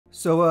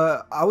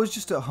I was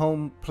just at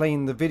home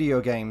playing the video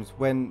games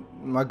when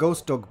my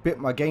ghost dog bit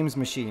my games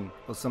machine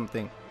or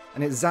something,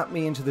 and it zapped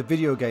me into the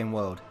video game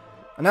world.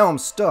 And now I'm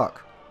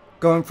stuck,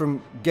 going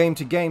from game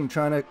to game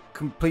trying to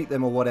complete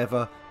them or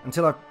whatever,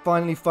 until I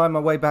finally find my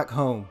way back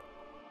home.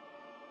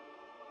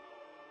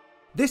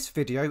 This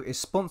video is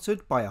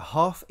sponsored by a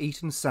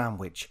half-eaten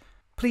sandwich.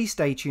 Please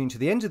stay tuned to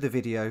the end of the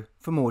video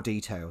for more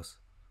details.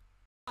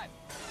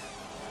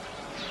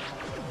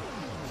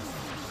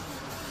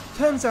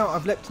 Turns out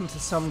I've leapt into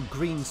some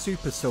green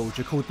super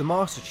soldier called the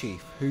Master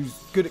Chief,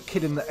 who's good at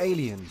killing the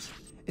aliens.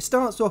 It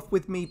starts off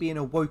with me being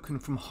awoken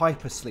from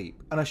hypersleep,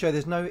 and I show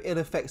there's no ill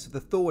effects of the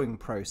thawing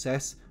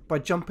process by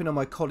jumping on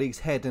my colleague's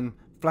head and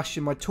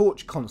flashing my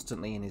torch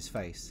constantly in his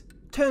face.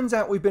 Turns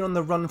out we've been on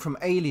the run from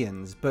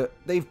aliens, but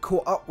they've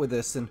caught up with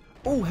us and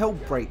all hell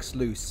breaks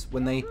loose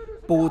when they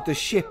board the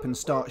ship and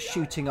start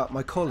shooting up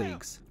my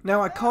colleagues.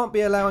 Now I can't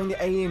be allowing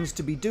the aliens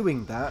to be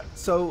doing that,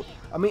 so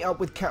I meet up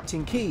with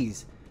Captain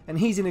Keyes, and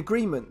he's in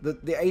agreement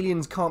that the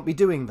aliens can't be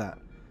doing that.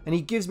 And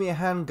he gives me a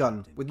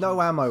handgun with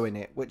no ammo in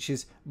it, which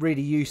is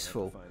really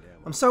useful.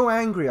 I'm so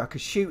angry I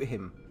could shoot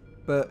him,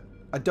 but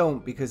I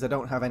don't because I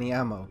don't have any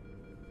ammo.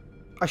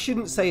 I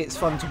shouldn't say it's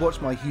fun to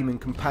watch my human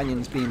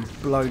companions being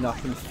blown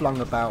up and flung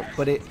about,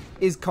 but it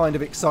is kind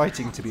of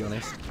exciting, to be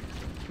honest.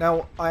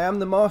 Now, I am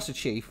the Master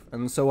Chief,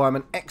 and so I'm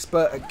an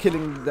expert at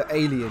killing the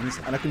aliens,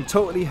 and I can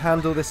totally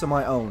handle this on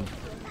my own.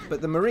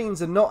 But the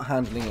Marines are not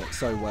handling it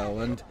so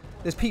well, and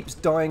there's peeps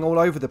dying all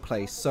over the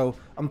place, so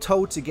I'm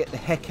told to get the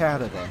heck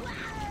out of there.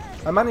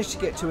 I managed to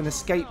get to an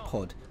escape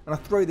pod, and I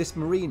throw this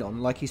Marine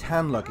on like he's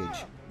hand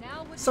luggage.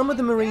 Some of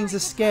the Marines are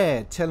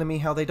scared, telling me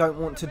how they don't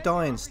want to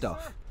die and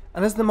stuff.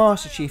 And as the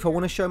Master Chief, I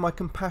want to show my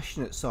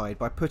compassionate side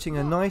by putting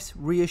a nice,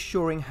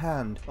 reassuring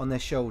hand on their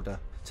shoulder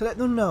to let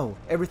them know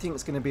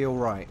everything's going to be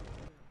alright.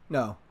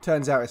 No,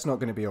 turns out it's not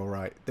going to be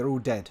alright. They're all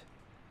dead.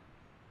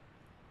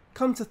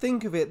 Come to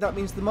think of it, that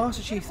means the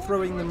Master Chief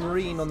throwing the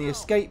Marine on the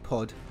escape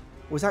pod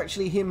was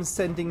actually him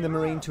sending the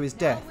Marine to his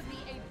death.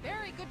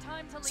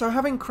 So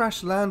having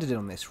crash landed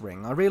on this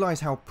ring, I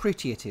realise how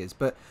pretty it is,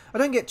 but I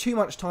don't get too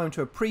much time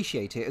to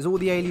appreciate it as all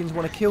the aliens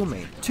want to kill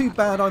me. Too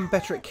bad I'm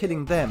better at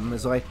killing them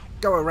as I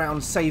go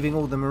around saving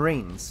all the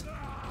Marines.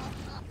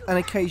 And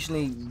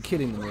occasionally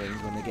killing the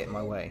Marines when they get in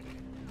my way.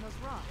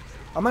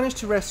 I managed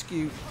to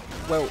rescue,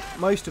 well,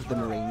 most of the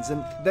Marines,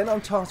 and then I'm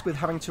tasked with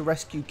having to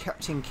rescue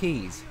Captain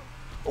Keyes.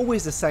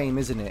 Always the same,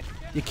 isn't it?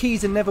 Your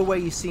keys are never where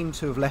you seem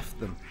to have left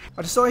them.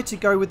 I decided to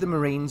go with the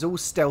Marines all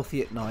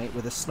stealthy at night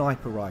with a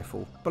sniper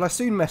rifle, but I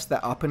soon messed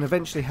that up and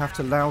eventually have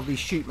to loudly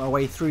shoot my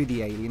way through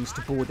the aliens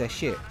to board their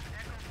ship.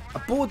 I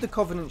board the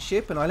Covenant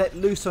ship and I let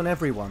loose on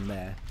everyone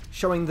there,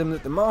 showing them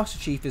that the Master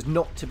Chief is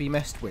not to be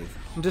messed with.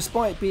 And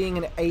despite being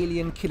an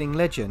alien killing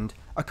legend,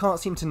 I can't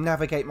seem to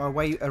navigate my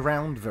way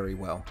around very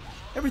well.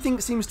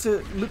 Everything seems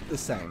to look the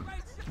same.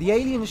 The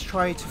aliens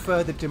try to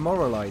further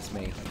demoralise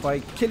me by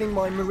killing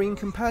my Marine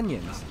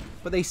companions,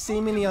 but they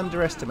seemingly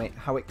underestimate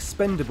how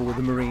expendable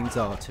the Marines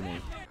are to me.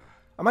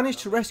 I managed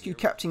to rescue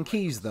Captain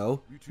Keyes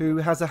though, who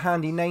has a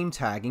handy name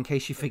tag in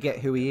case you forget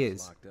who he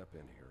is.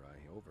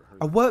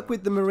 I work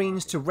with the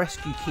Marines to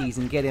rescue Keyes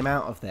and get him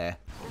out of there,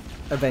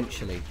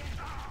 eventually.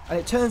 And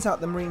it turns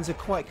out the Marines are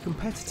quite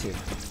competitive.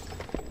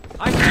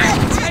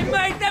 Hey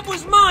mate, that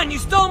was mine! You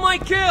stole my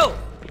kill!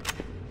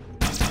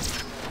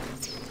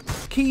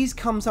 Keyes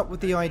comes up with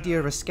the idea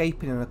of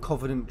escaping in a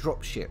Covenant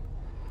dropship,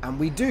 and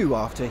we do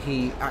after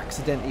he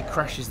accidentally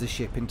crashes the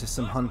ship into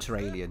some hunter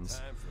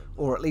aliens,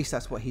 or at least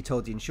that's what he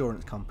told the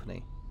insurance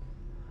company.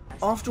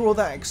 After all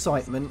that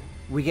excitement,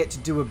 we get to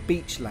do a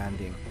beach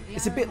landing.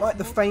 It's a bit like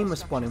the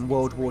famous one in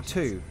World War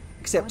II,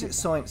 except it's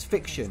science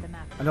fiction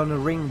and on a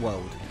ring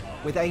world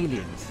with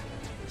aliens.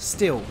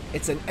 Still,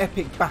 it's an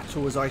epic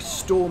battle as I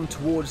storm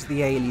towards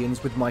the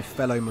aliens with my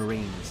fellow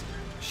Marines,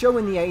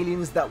 showing the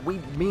aliens that we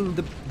mean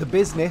the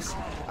business,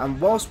 and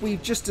whilst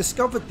we've just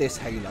discovered this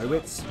Halo,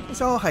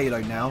 it's our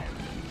Halo now,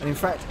 and in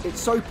fact it's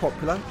so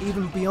popular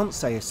even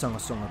Beyonce has sung a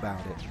song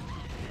about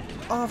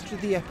it. After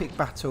the epic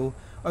battle,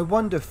 I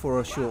wonder for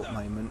a short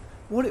moment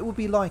what it would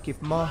be like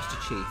if Master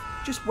Chief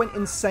just went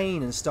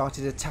insane and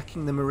started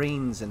attacking the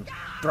Marines and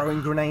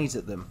throwing grenades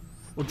at them,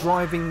 or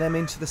driving them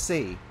into the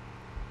sea.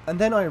 And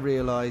then I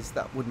realised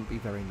that wouldn't be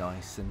very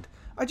nice, and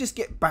I just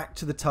get back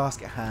to the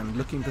task at hand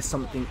looking for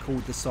something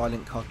called the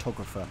Silent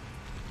Cartographer.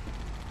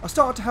 I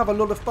start to have a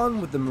lot of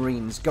fun with the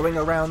Marines, going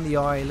around the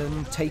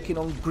island, taking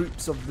on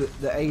groups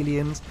of the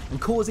aliens and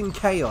causing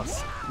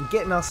chaos and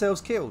getting ourselves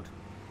killed.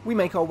 We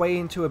make our way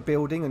into a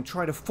building and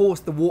try to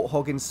force the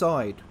Warthog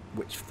inside,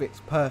 which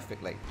fits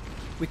perfectly.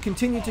 We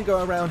continue to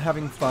go around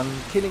having fun,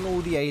 killing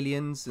all the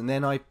aliens, and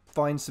then I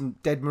find some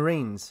dead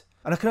Marines.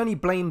 And I can only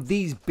blame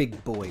these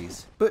big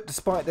boys, but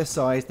despite their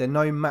size, they're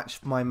no match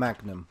for my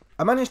Magnum.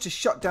 I managed to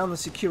shut down the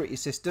security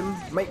system,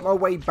 make my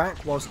way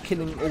back whilst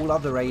killing all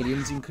other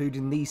aliens,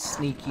 including these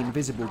sneaky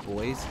invisible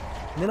boys.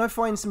 And then I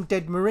find some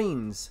dead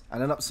Marines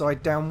and an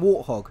upside down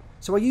Warthog.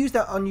 So I use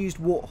that unused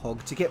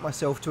Warthog to get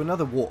myself to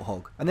another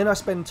Warthog. And then I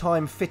spend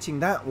time fitting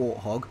that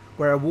Warthog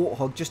where a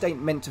Warthog just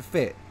ain't meant to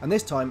fit. And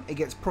this time it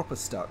gets proper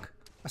stuck.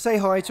 I say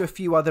hi to a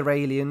few other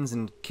aliens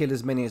and kill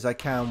as many as I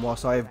can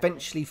whilst I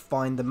eventually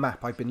find the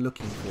map I've been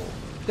looking for.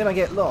 Then I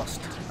get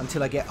lost,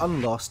 until I get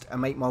unlost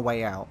and make my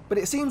way out. But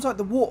it seems like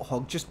the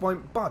Warthog just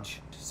won't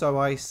budge, so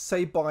I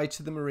say bye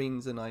to the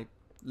Marines and I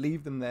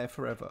leave them there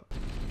forever.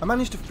 I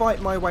manage to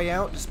fight my way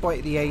out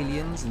despite the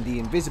aliens and the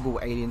invisible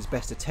aliens'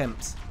 best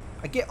attempts.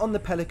 I get on the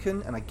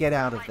Pelican and I get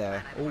out of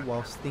there, all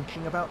whilst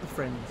thinking about the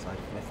friends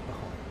I've left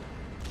behind.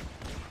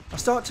 I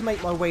start to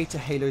make my way to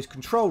Halo's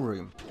control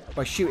room,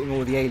 by shooting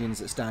all the aliens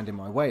that stand in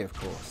my way, of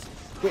course.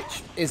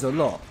 Which is a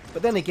lot,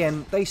 but then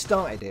again, they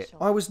started it.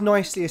 I was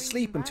nicely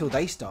asleep until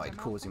they started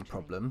causing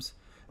problems.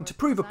 And to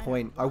prove a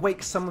point, I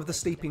wake some of the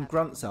sleeping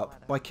grunts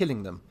up by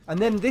killing them. And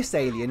then this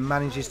alien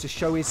manages to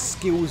show his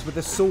skills with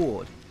a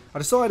sword. I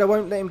decide I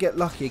won't let him get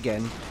lucky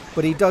again,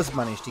 but he does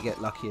manage to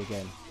get lucky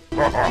again.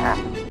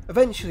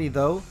 Eventually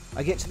though,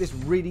 I get to this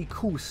really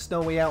cool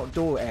snowy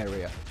outdoor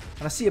area,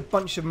 and I see a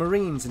bunch of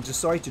Marines and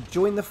decide to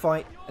join the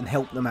fight and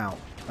help them out.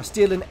 I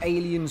steal an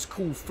alien's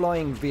cool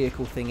flying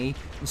vehicle thingy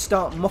and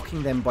start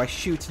mocking them by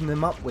shooting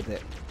them up with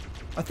it.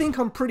 I think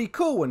I'm pretty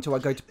cool until I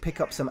go to pick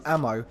up some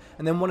ammo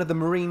and then one of the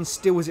Marines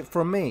steals it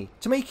from me.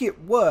 To make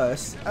it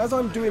worse, as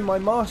I'm doing my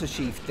Master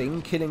Chief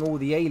thing killing all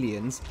the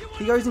aliens,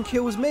 he goes and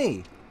kills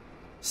me.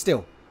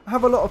 Still, I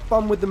have a lot of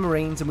fun with the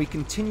Marines and we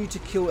continue to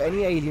kill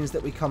any aliens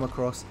that we come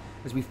across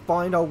as we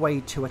find our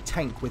way to a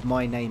tank with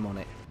my name on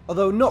it.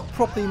 Although not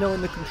properly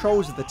knowing the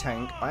controls of the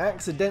tank, I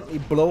accidentally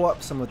blow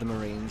up some of the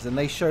Marines and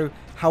they show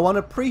how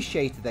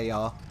unappreciated they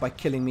are by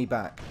killing me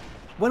back.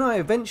 When I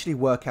eventually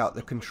work out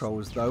the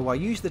controls though, I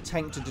use the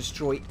tank to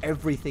destroy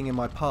everything in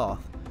my path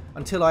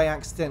until I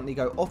accidentally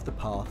go off the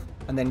path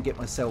and then get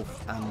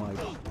myself and my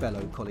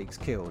fellow colleagues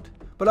killed.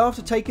 But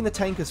after taking the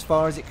tank as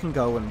far as it can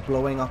go and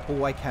blowing up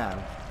all I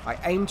can, I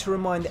aim to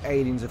remind the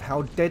aliens of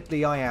how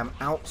deadly I am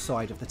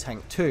outside of the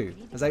tank too,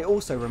 as they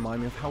also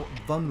remind me of how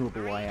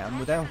vulnerable I am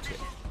without it.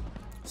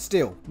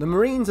 Still, the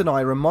Marines and I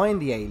remind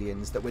the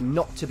aliens that we're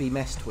not to be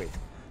messed with,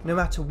 no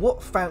matter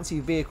what fancy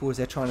vehicles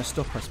they're trying to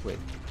stop us with.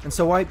 And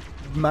so I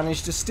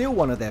manage to steal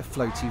one of their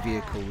floaty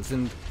vehicles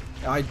and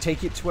I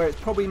take it to where it's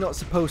probably not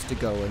supposed to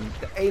go, and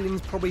the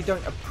aliens probably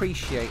don't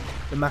appreciate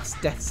the mass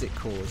deaths it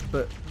caused,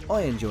 but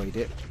I enjoyed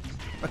it.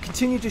 I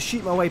continue to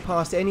shoot my way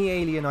past any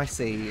alien I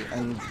see,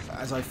 and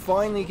as I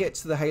finally get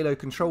to the Halo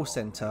Control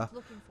Center,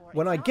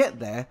 when I get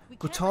there,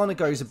 Cortana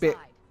goes a bit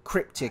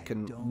cryptic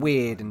and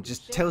weird and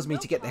just tells me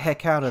to get the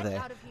heck out of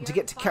there and to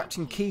get to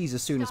Captain Keyes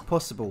as soon as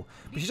possible,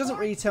 but she doesn't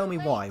really tell me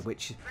why,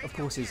 which of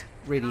course is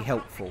really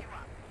helpful.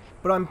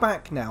 But I'm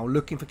back now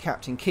looking for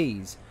Captain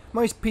Keyes.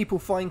 Most people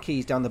find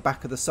Keyes down the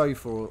back of the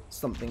sofa or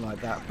something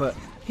like that, but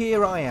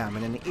here I am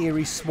in an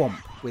eerie swamp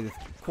with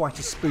quite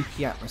a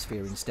spooky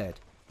atmosphere instead.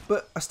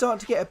 But I start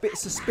to get a bit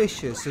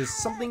suspicious as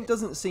something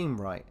doesn't seem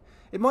right.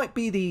 It might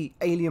be the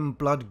alien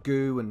blood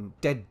goo and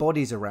dead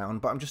bodies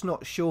around, but I'm just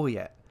not sure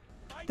yet.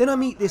 Then I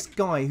meet this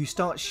guy who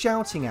starts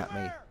shouting at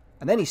me,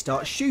 and then he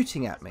starts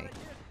shooting at me.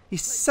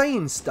 He's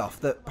saying stuff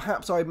that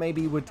perhaps I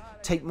maybe would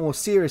take more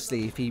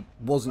seriously if he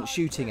wasn't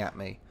shooting at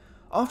me.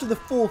 After the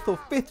 4th or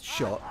 5th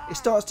shot, it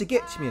starts to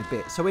get to me a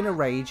bit, so in a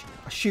rage,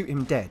 I shoot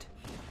him dead.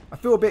 I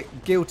feel a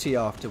bit guilty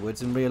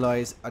afterwards and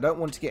realise I don't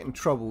want to get in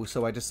trouble,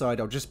 so I decide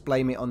I'll just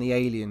blame it on the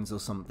aliens or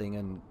something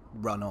and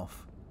run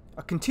off.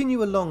 I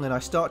continue along and I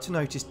start to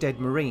notice dead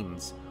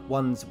Marines,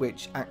 ones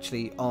which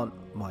actually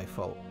aren't my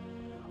fault.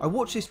 I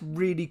watch this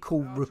really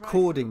cool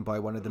recording by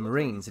one of the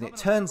Marines, and it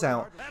turns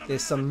out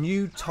there's some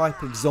new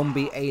type of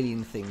zombie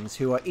alien things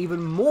who are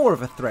even more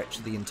of a threat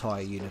to the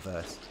entire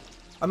universe.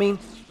 I mean,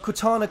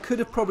 Cortana could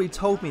have probably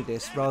told me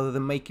this rather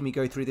than making me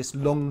go through this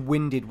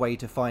long-winded way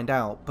to find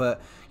out,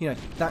 but, you know,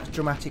 that's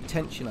dramatic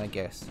tension, I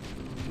guess.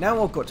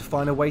 Now I've got to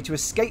find a way to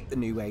escape the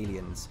new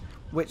aliens,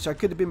 which I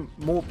could have been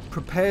more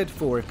prepared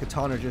for if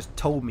Cortana just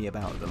told me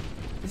about them.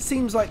 It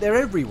seems like they're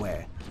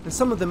everywhere, and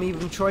some of them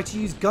even try to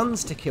use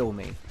guns to kill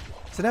me.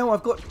 So now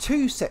I've got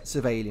 2 sets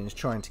of aliens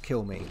trying to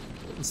kill me,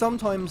 and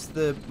sometimes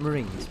the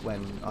Marines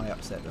when I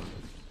upset them.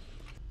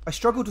 I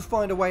struggle to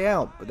find a way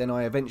out, but then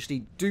I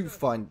eventually do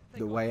find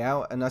the way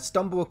out, and I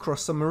stumble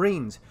across some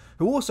Marines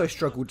who also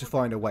struggle to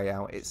find a way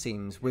out, it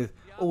seems, with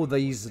all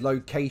these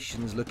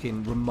locations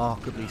looking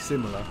remarkably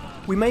similar.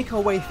 We make our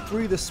way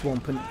through the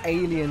swamp and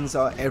aliens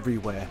are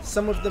everywhere.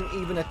 Some of them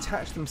even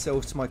attach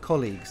themselves to my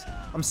colleagues.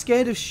 I'm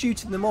scared of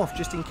shooting them off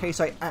just in case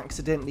I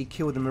accidentally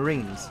kill the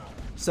Marines.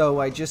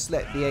 So I just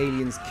let the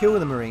aliens kill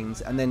the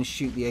Marines and then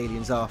shoot the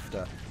aliens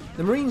after.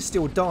 The Marines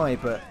still die,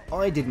 but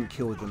I didn't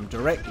kill them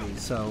directly,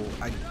 so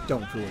I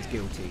don't feel as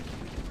guilty.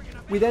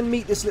 We then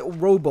meet this little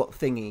robot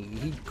thingy.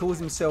 He calls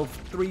himself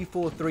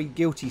 343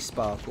 Guilty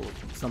Spark or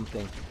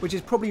something, which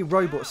is probably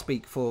robot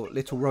speak for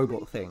little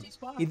robot thing.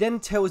 He then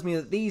tells me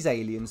that these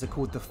aliens are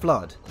called the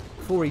Flood,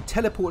 before he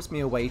teleports me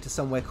away to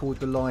somewhere called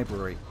the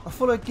Library. I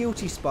follow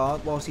Guilty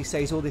Spark whilst he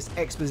says all this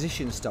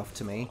exposition stuff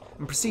to me,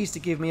 and proceeds to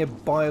give me a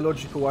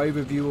biological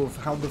overview of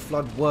how the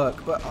Flood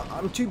work, but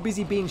I'm too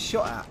busy being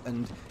shot at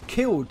and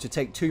killed to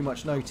take too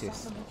much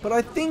notice. But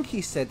I think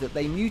he said that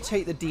they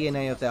mutate the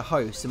DNA of their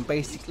hosts and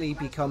basically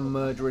become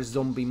murderous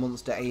zombie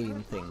monster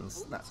alien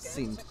things. That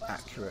seemed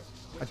accurate.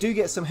 I do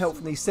get some help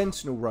from these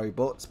Sentinel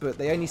robots, but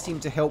they only seem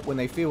to help when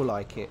they feel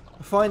like it.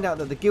 I find out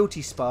that the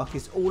Guilty Spark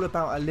is all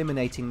about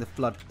eliminating the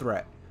Flood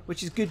threat,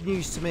 which is good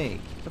news to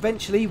me.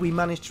 Eventually we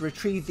manage to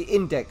retrieve the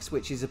Index,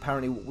 which is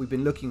apparently what we've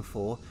been looking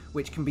for,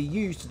 which can be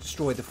used to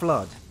destroy the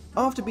Flood.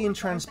 After being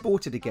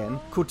transported again,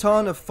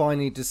 Cortana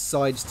finally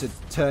decides to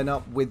turn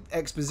up with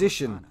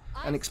exposition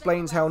and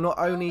explains how not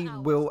only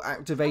will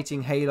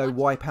activating Halo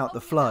wipe out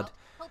the Flood,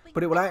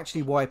 but it will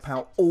actually wipe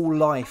out all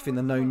life in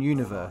the known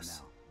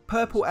universe.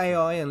 Purple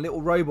AI and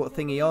little robot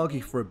thingy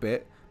argue for a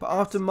bit, but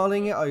after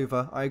mulling it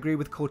over, I agree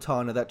with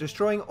Cortana that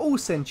destroying all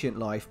sentient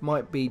life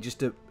might be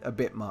just a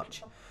bit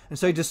much, and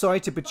so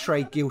decide to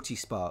betray Guilty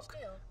Spark.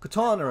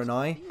 Cortana and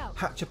I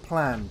hatch a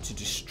plan to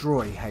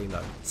destroy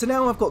Halo. So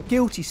now I've got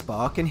Guilty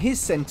Spark and his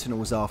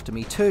Sentinels after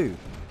me too.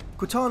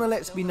 Cortana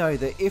lets me know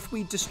that if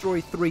we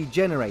destroy 3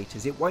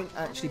 generators, it won't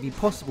actually be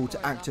possible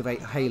to activate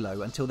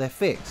Halo until they're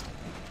fixed.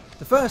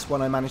 The first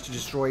one I managed to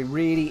destroy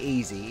really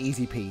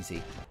easy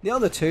peasy. The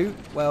other 2,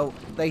 well,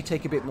 they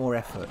take a bit more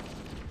effort.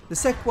 The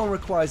second one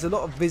requires a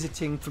lot of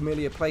visiting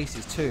familiar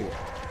places too.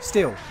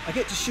 Still, I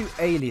get to shoot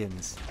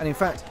aliens, and in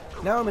fact,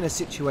 now I'm in a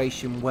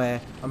situation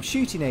where I'm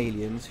shooting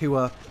aliens who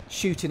are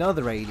shooting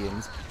other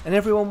aliens, and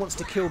everyone wants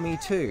to kill me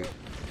too.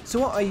 So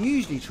what I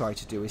usually try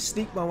to do is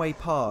sneak my way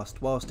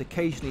past whilst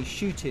occasionally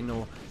shooting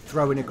or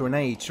throwing a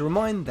grenade to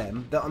remind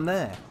them that I'm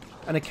there.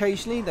 And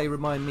occasionally they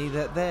remind me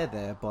that they're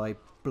there by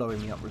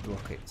blowing me up with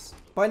rockets.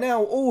 By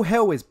now all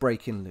hell is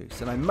breaking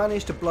loose and I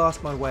manage to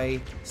blast my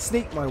way,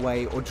 sneak my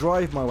way or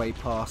drive my way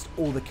past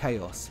all the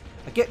chaos.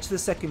 I get to the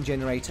second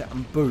generator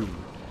and boom,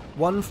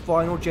 one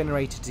final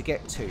generator to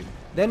get to,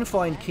 then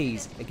find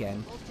keys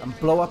again and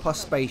blow up our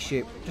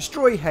spaceship,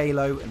 destroy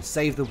Halo and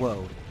save the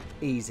world.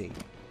 Easy.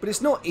 But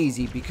it's not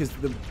easy because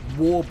the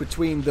war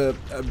between the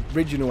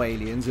original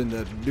aliens and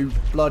the new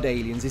Flood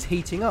aliens is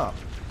heating up,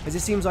 as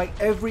it seems like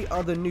every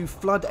other new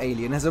Flood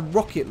alien has a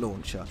rocket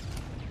launcher.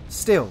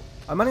 Still,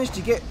 I managed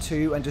to get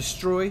to and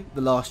destroy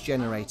the last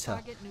generator.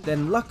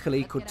 Then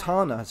luckily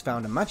Cortana has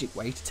found a magic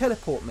way to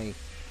teleport me,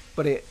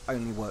 but it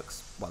only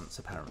works once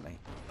apparently.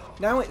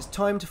 Now it's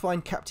time to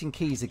find Captain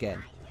Keyes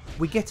again.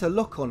 We get a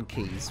lock on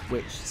Keyes,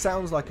 which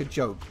sounds like a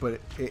joke, but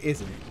it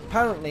isn't.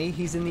 Apparently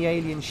he's in the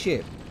alien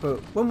ship, but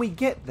when we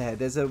get there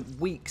there's a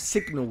weak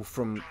signal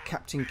from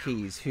Captain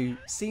Keyes who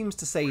seems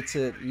to say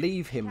to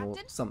leave him or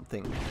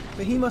something.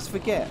 But he must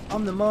forget,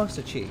 I'm the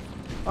Master Chief.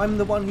 I'm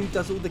the one who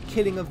does all the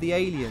killing of the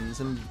aliens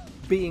and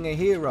being a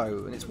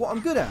hero, and it's what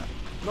I'm good at.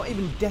 Not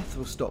even death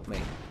will stop me.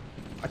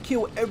 I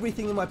kill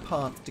everything in my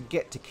path to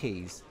get to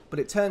Keyes, but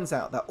it turns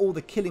out that all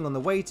the killing on the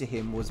way to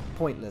him was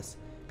pointless,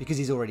 because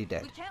he's already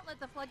dead.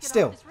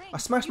 Still, I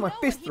smash my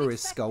fist through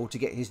his skull to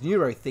get his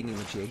neuro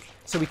thingy-majig,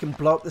 so we can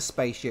blow up the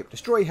spaceship,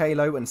 destroy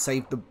Halo and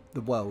save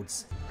the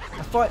worlds.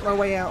 I fight my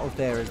way out of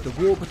there as the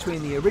war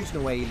between the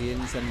original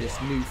aliens and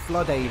this new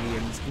Flood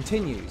aliens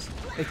continues.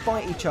 They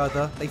fight each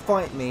other, they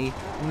fight me,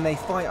 and they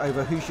fight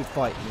over who should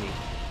fight me.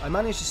 I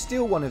manage to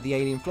steal one of the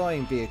alien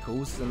flying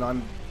vehicles and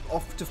I'm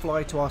off to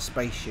fly to our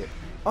spaceship.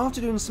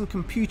 After doing some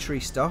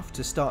computery stuff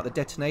to start the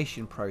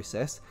detonation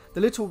process,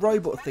 the little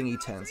robot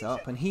thingy turns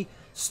up and he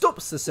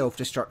stops the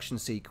self-destruction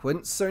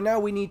sequence, so now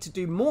we need to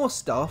do more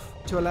stuff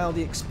to allow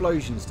the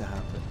explosions to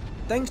happen.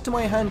 Thanks to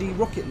my handy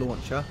rocket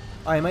launcher,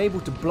 I am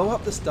able to blow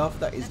up the stuff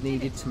that is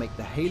needed to make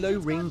the Halo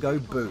ring go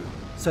boom,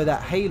 so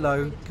that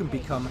Halo can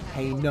become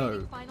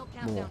Hey-No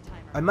more.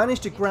 I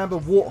managed to grab a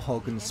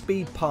Warthog and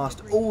speed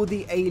past all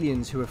the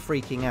aliens who are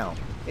freaking out.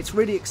 It's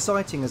really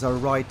exciting as I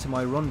ride to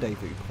my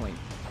rendezvous point,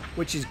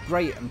 which is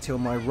great until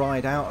my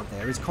ride out of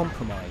there is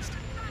compromised.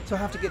 So I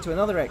have to get to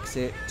another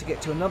exit to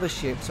get to another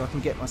ship so I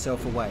can get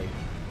myself away.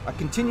 I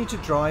continue to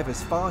drive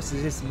as fast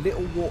as this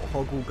little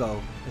Warthog will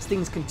go, as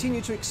things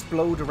continue to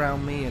explode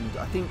around me, and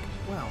I think,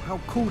 wow,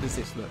 how cool does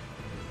this look?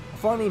 I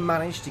finally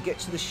managed to get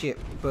to the ship,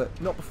 but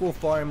not before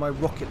firing my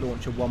rocket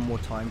launcher one more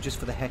time just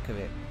for the heck of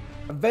it.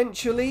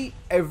 Eventually,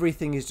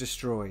 everything is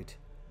destroyed,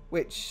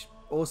 which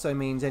also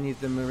means any of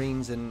the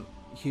Marines and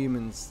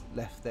humans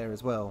left there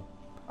as well.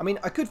 I mean,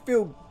 I could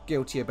feel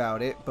guilty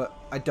about it, but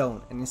I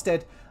don't, and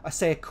instead I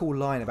say a cool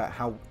line about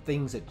how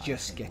things are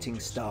just getting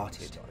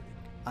started.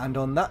 And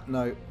on that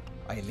note,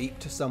 I leap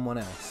to someone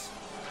else.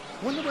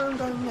 Wonder where I'm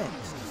going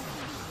next.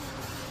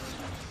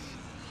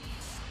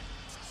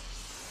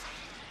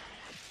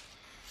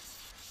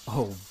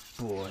 Oh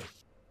boy.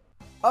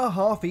 A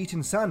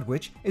half-eaten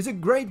sandwich is a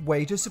great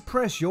way to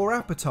suppress your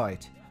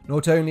appetite.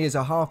 Not only is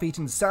a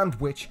half-eaten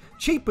sandwich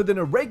cheaper than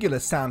a regular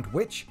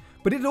sandwich,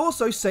 but it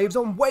also saves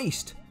on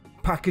waste,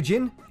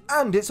 packaging,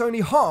 and it's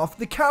only half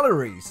the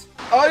calories.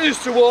 I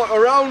used to walk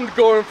around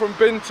going from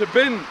bin to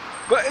bin,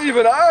 but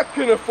even I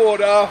can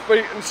afford a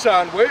half-eaten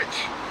sandwich.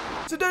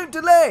 So don't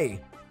delay!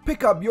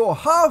 Pick up your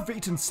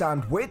half-eaten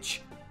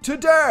sandwich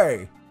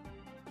today!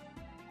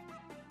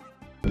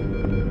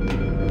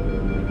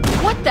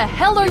 What the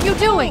hell are you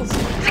doing?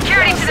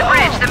 Security to the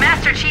bridge. The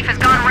Master Chief has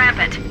gone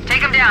rampant.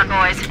 Take him down,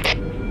 boys.